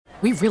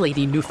We really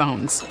need new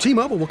phones.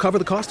 T-Mobile will cover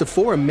the cost of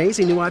 4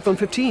 amazing new iPhone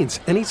 15s,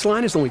 and each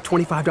line is only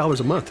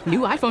 $25 a month. New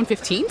iPhone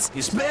 15s?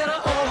 It's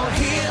better over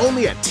here.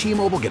 Only at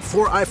T-Mobile, get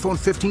 4 iPhone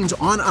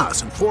 15s on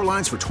us and 4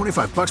 lines for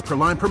 $25 per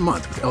line per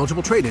month with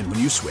eligible trade-in when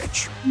you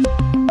switch.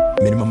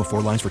 Minimum of 4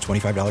 lines for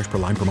 $25 per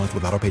line per month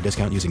with autopay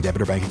discount using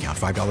debit or bank account.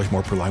 $5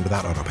 more per line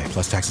without autopay,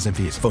 plus taxes and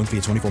fees. Phone fee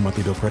at 24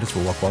 monthly bill credits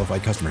for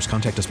well-qualified customers.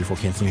 Contact us before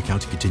canceling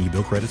account to continue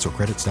bill credits or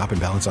credit stop and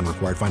balance on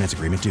required finance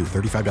agreement due.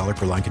 $35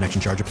 per line connection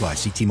charge applies.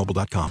 See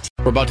T-Mobile.com.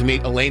 We're about to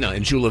meet Elena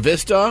in Chula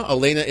Vista.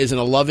 Elena is in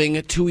a loving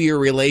 2-year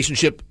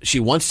relationship. She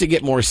wants to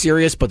get more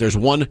serious, but there's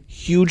one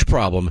huge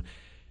problem.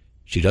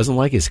 She doesn't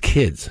like his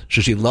kids.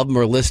 So she love them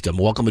or list them.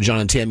 Welcome to John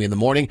and Tammy in the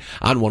morning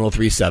on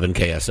 103.7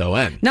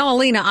 KSON. Now,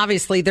 Elena,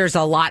 obviously there's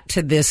a lot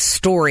to this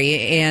story,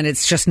 and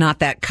it's just not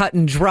that cut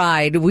and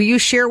dried. Will you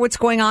share what's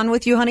going on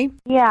with you, honey?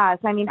 Yes.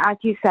 I mean, as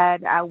you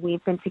said,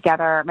 we've been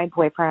together, my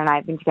boyfriend and I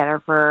have been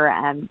together for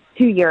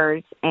 2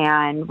 years,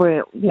 and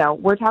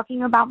we're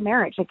talking about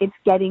marriage. Like, it's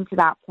getting to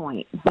that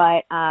point.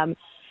 But, a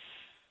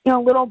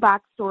little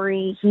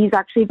backstory, he's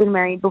actually been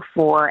married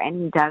before,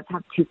 and he does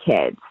have 2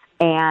 kids.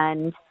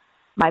 And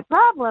my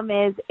problem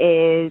is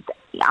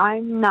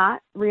I'm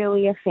not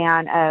really a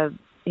fan of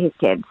his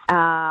kids.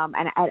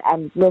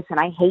 And listen,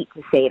 I hate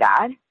to say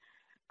that.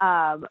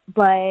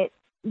 But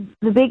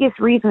the biggest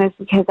reason is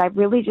because I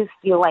really just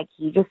feel like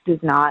he just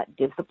does not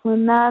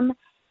discipline them,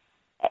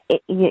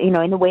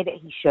 in the way that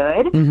he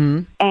should.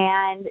 Mm-hmm.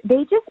 And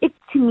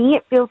to me,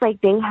 it feels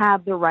like they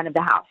have the run of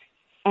the house.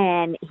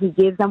 And he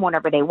gives them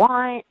whatever they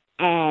want.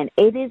 And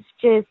it is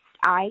just,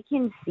 I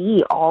can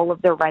see all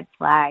of the red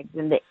flags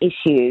and the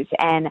issues.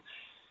 And,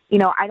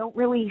 I don't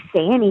really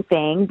say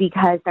anything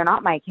because they're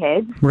not my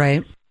kids.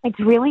 Right. It's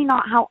really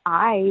not how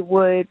I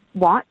would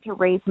want to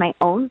raise my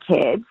own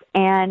kids.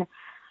 And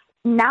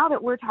now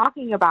that we're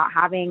talking about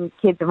having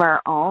kids of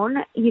our own,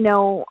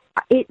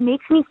 it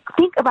makes me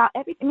think about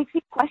everything. It makes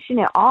me question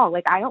it all.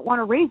 Like, I don't want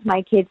to raise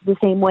my kids the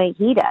same way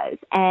he does.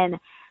 And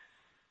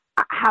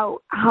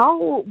how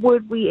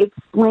would we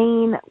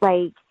explain,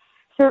 like,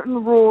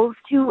 certain rules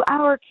to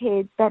our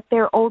kids that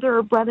their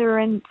older brother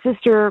and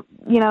sister,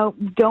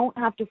 don't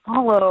have to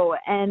follow?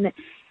 And,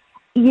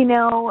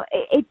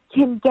 it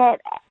can get,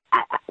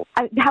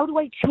 how do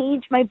I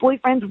change my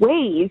boyfriend's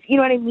ways? You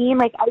know what I mean?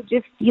 Like, I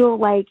just feel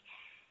like,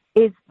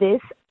 is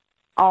this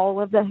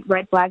all of the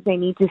red flags I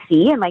need to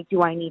see? And, like,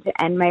 do I need to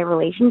end my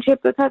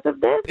relationship because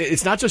of this?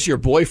 It's not just your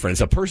boyfriend.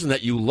 It's a person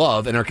that you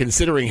love and are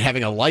considering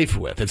having a life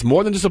with. It's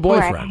more than just a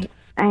boyfriend.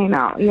 Right. I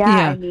know.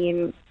 Yeah. I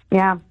mean...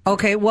 Yeah.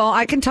 Okay. Well,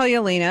 I can tell you,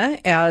 Elena,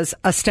 as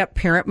a step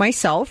parent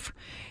myself,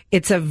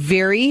 it's a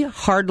very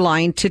hard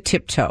line to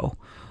tiptoe.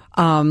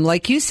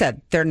 Like you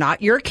said, they're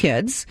not your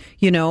kids,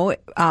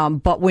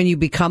 but when you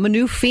become a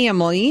new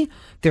family,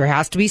 there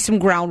has to be some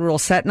ground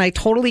rules set. And I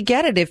totally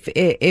get it.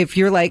 If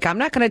you're like, I'm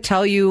not going to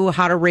tell you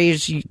how to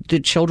raise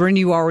the children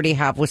you already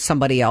have with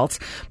somebody else,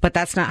 but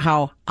that's not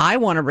how I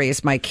want to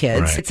raise my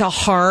kids. Right. It's a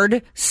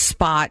hard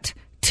spot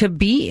to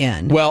be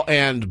in. Well,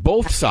 and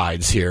both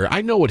sides here,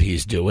 I know what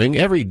he's doing.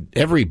 Every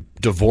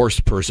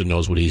divorced person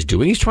knows what he's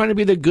doing. He's trying to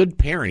be the good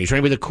parent. He's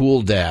trying to be the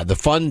cool dad, the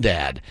fun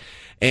dad,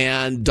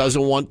 and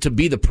doesn't want to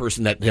be the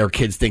person that their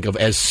kids think of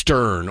as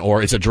stern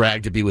or it's a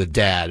drag to be with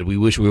dad. We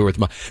wish we were with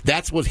mom.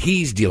 That's what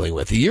he's dealing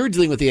with. You're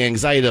dealing with the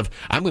anxiety of,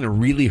 I'm going to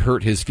really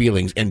hurt his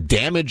feelings and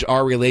damage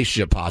our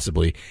relationship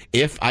possibly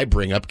if I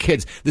bring up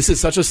kids. This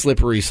is such a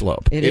slippery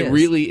slope. It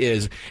really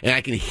is. And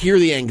I can hear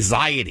the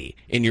anxiety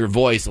in your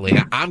voice,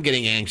 Elena. I'm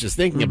getting anxious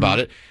thinking about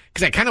it,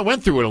 because I kind of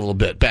went through it a little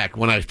bit back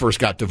when I first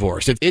got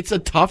divorced. It's a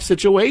tough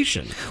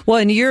situation. Well,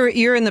 and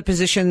you're in the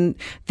position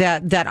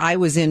that I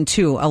was in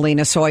too,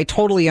 Elena, so I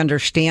totally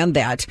understand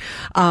that.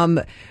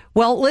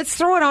 Well, let's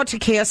throw it out to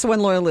KSON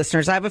loyal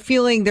listeners. I have a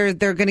feeling they're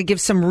going to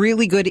give some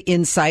really good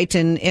insight,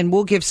 and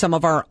we'll give some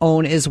of our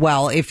own as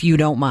well, if you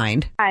don't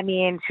mind. I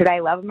mean, should I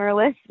love them or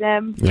list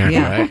them?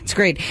 Yeah, right. It's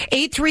great.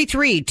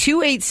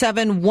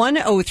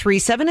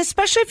 833-287-1037,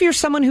 especially if you're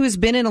someone who has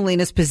been in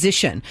Elena's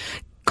position.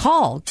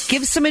 Call,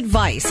 give some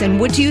advice, and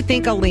what do you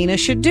think Elena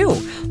should do?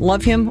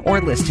 Love him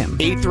or list him?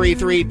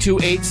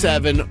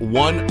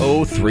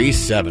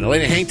 833-287-1037.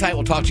 Elena, hang tight.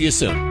 We'll talk to you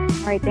soon. All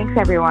right, thanks,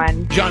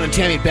 everyone. John and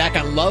Tammy back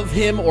on Love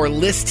Him or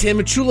List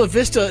Him. Chula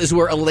Vista is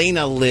where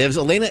Elena lives.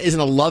 Elena is in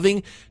a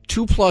loving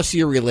 2+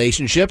 year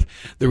relationship.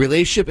 The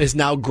relationship has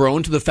now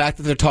grown to the fact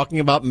that they're talking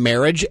about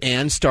marriage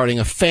and starting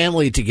a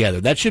family together.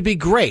 That should be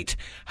great.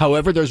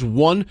 However, there's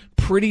one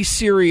pretty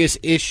serious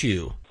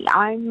issue.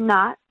 I'm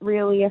not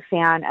really a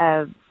fan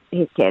of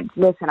his kids.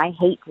 Listen, I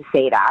hate to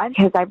say that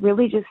because I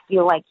really just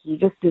feel like he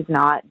just does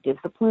not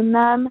discipline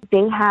them.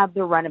 They have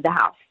the run of the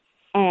house.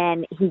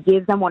 And he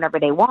gives them whatever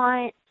they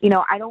want.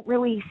 I don't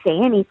really say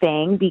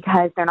anything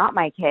because they're not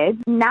my kids.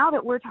 Now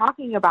that we're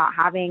talking about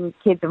having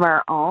kids of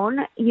our own,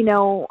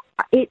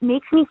 it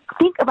makes me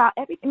think about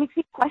everything. It makes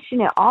me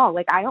question it all.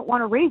 Like, I don't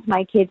want to raise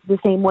my kids the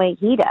same way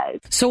he does.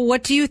 So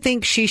what do you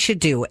think she should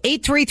do?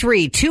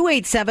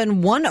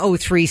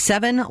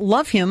 833-287-1037.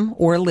 Love him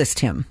or list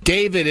him?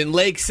 David in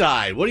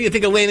Lakeside, what do you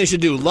think Elena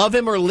should do? Love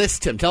him or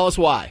list him? Tell us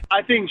why.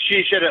 I think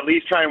she should at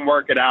least try and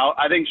work it out.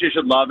 I think she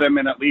should love him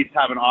and at least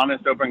have an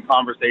honest, open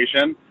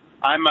conversation.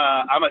 I'm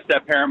a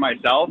step parent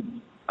myself,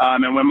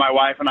 and when my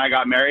wife and I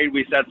got married,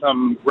 we set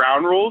some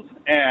ground rules,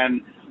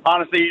 and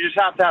honestly, you just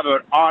have to have an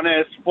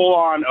honest,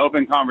 full-on,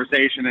 open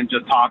conversation and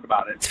just talk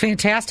about it. It's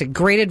fantastic.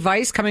 Great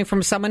advice coming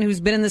from someone who's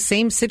been in the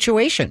same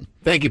situation.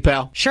 Thank you,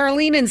 pal.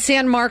 Charlene in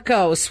San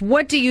Marcos,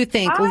 what do you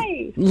think?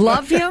 Hi.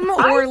 Love him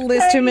or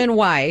list him, and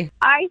why?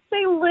 I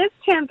say list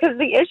him because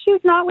the issue's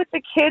not with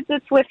the kids,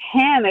 it's with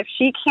him. If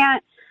she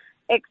can't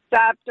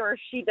accept or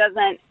she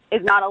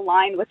is not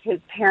aligned with his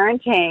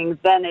parenting,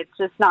 then it's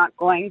just not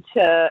going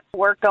to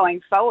work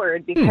going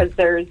forward because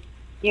there's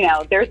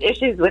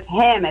issues with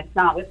him. It's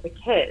not with the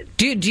kids.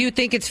 Do you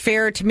think it's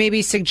fair to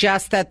maybe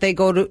suggest that they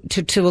go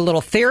to a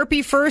little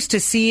therapy first to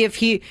see if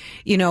he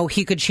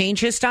could change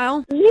his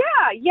style?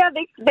 Yeah,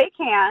 they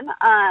can.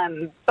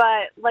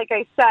 But like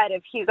I said,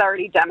 if he's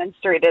already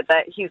demonstrated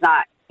that he's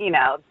not,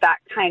 that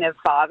kind of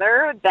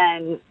father,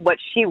 then what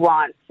she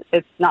wants,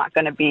 it's not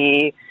going to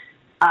be,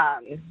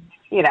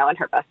 in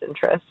her best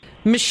interest.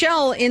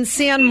 Michelle in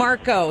San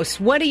Marcos,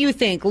 what do you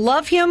think?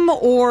 Love him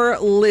or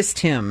list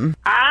him?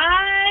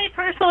 I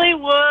personally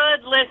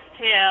would list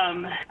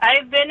him.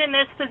 I've been in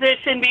this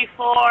position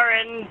before,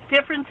 and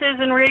differences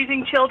in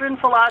raising children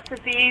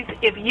philosophies,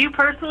 if you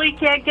personally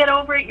can't get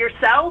over it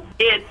yourself,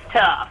 it's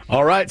tough.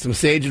 All right, some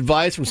sage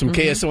advice from some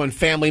KSON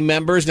family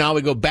members. Now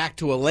we go back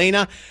to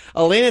Elena.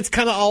 Elena, it's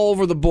kind of all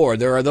over the board.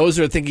 There are those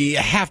that are thinking you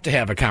have to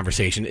have a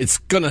conversation. It's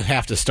going to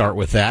have to start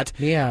with that.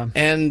 Yeah.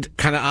 And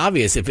kind of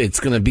obvious if it's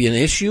going to be an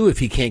issue, if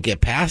he can't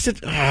get past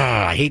it.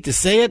 I hate to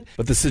say it,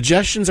 but the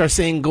suggestions are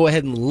saying go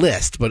ahead and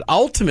list. But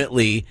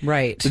ultimately,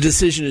 the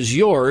decision is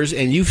yours,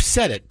 and you've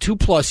said it.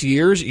 2+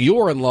 years,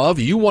 you're in love,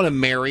 you want to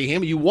marry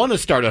him, you want to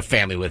start a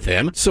family with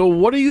him. So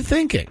what are you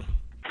thinking?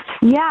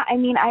 Yeah, I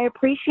mean, I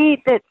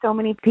appreciate that so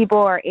many people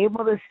are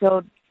able to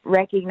still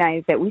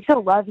recognize that we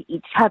still love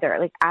each other.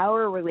 Like,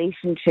 our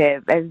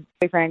relationship as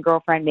boyfriend and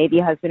girlfriend, maybe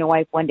husband and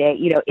wife one day,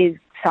 is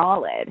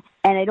solid.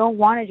 And I don't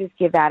want to just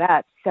give that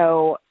up.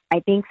 So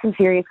I think some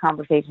serious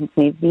conversations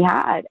need to be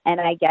had.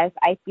 And I guess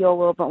I feel a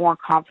little bit more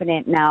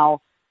confident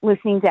now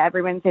listening to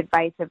everyone's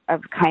advice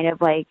of kind of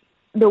like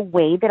the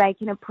way that I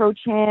can approach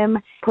him,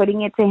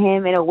 putting it to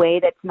him in a way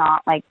that's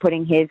not like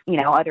putting his,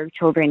 other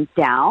children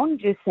down,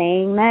 just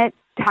saying that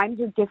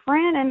times are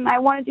different and I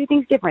want to do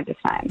things different this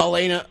time.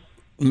 Elena,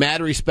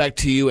 mad respect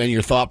to you and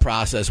your thought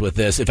process with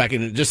this. If I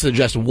can just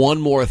suggest one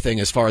more thing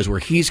as far as where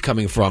he's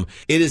coming from,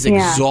 it is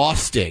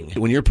exhausting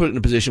when you're put in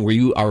a position where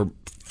you are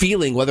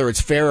feeling, whether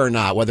it's fair or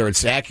not, whether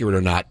it's accurate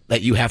or not,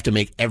 that you have to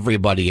make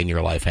everybody in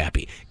your life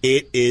happy.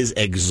 It is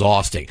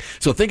exhausting.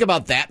 So think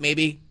about that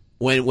maybe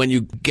when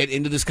you get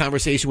into this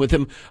conversation with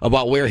him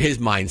about where his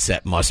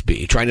mindset must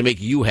be, trying to make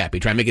you happy,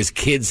 trying to make his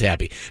kids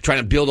happy, trying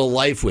to build a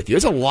life with you.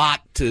 There's a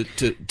lot to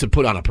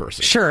put on a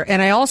person. Sure.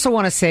 And I also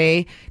want to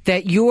say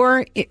that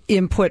your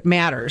input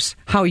matters.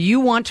 How you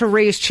want to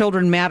raise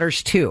children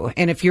matters too.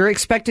 And if you're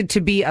expected to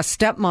be a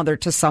stepmother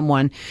to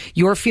someone,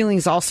 your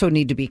feelings also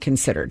need to be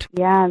considered.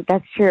 Yeah,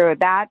 that's true.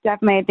 That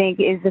definitely, I think,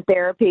 is the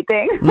therapy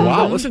thing.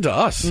 Wow, listen to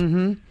us.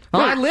 Mm-hmm.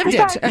 Well, I lived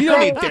it. You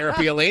don't need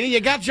therapy, Elena. You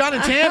got John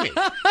and Tammy.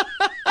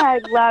 I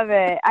love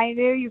it. I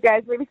knew you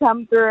guys would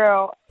come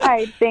through.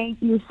 I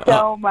thank you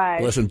so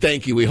much. Listen,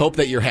 thank you. We hope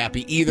that you're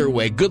happy either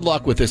way. Good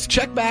luck with this.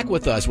 Check back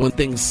with us when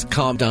things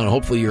calm down.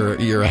 Hopefully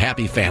you're a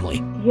happy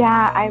family.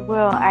 Yeah, I will.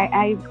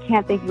 I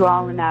can't thank you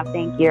all enough.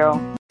 Thank you.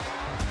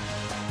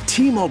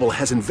 T-Mobile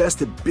has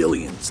invested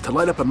billions to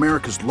light up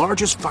America's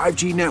largest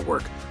 5G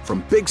network,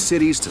 from big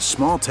cities to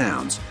small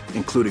towns,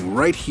 including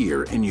right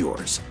here in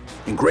yours.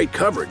 And great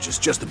coverage is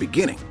just the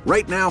beginning.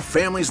 Right now,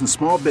 families and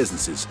small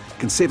businesses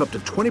can save up to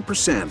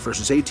 20%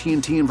 versus AT&T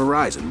and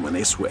Verizon when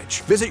they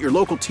switch. Visit your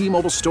local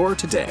T-Mobile store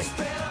today.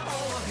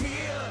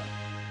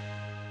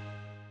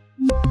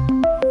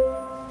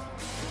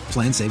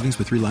 Plan savings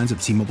with 3 lines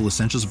of T-Mobile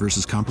Essentials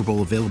versus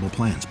comparable available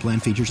plans. Plan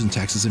features and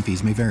taxes and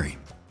fees may vary.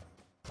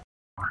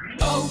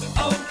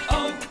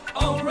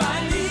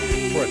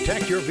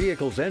 Protect your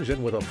vehicle's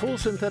engine with a full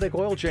synthetic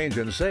oil change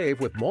and save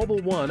with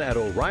Mobil 1 at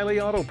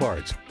O'Reilly Auto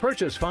Parts.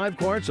 Purchase 5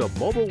 quarts of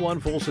Mobil 1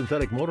 full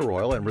synthetic motor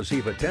oil and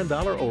receive a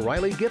 $10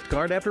 O'Reilly gift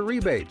card after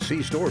rebate.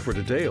 See store for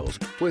details.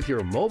 With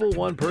your Mobil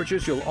 1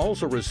 purchase, you'll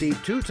also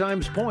receive 2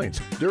 times points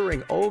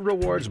during O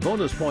Rewards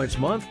Bonus Points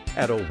Month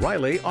at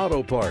O'Reilly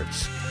Auto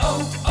Parts.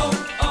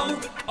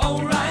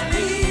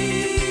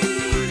 O'Reilly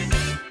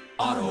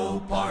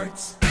Auto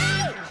Parts.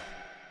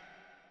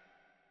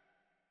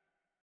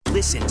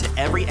 Listen to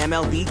every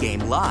MLB game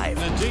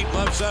live. In the deep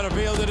left center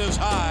field, it is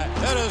high,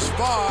 it is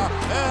far,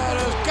 it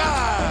is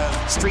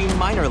gone. Stream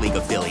minor league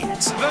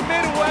affiliates. The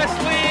Midwest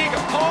League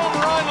home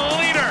run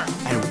leader.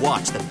 And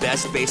Watch the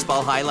best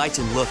baseball highlights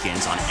and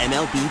look-ins on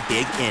MLB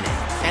Big Inning.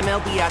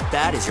 MLB At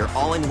Bat is your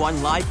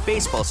all-in-one live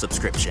baseball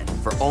subscription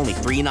for only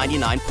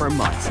 $3.99 per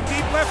month.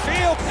 Deep left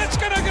field. It's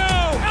going to go.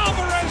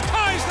 Alvarez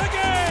ties the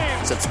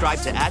game. Subscribe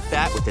to At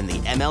Bat within the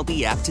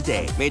MLB app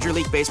today. Major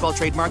League Baseball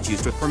trademarks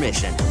used with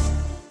permission.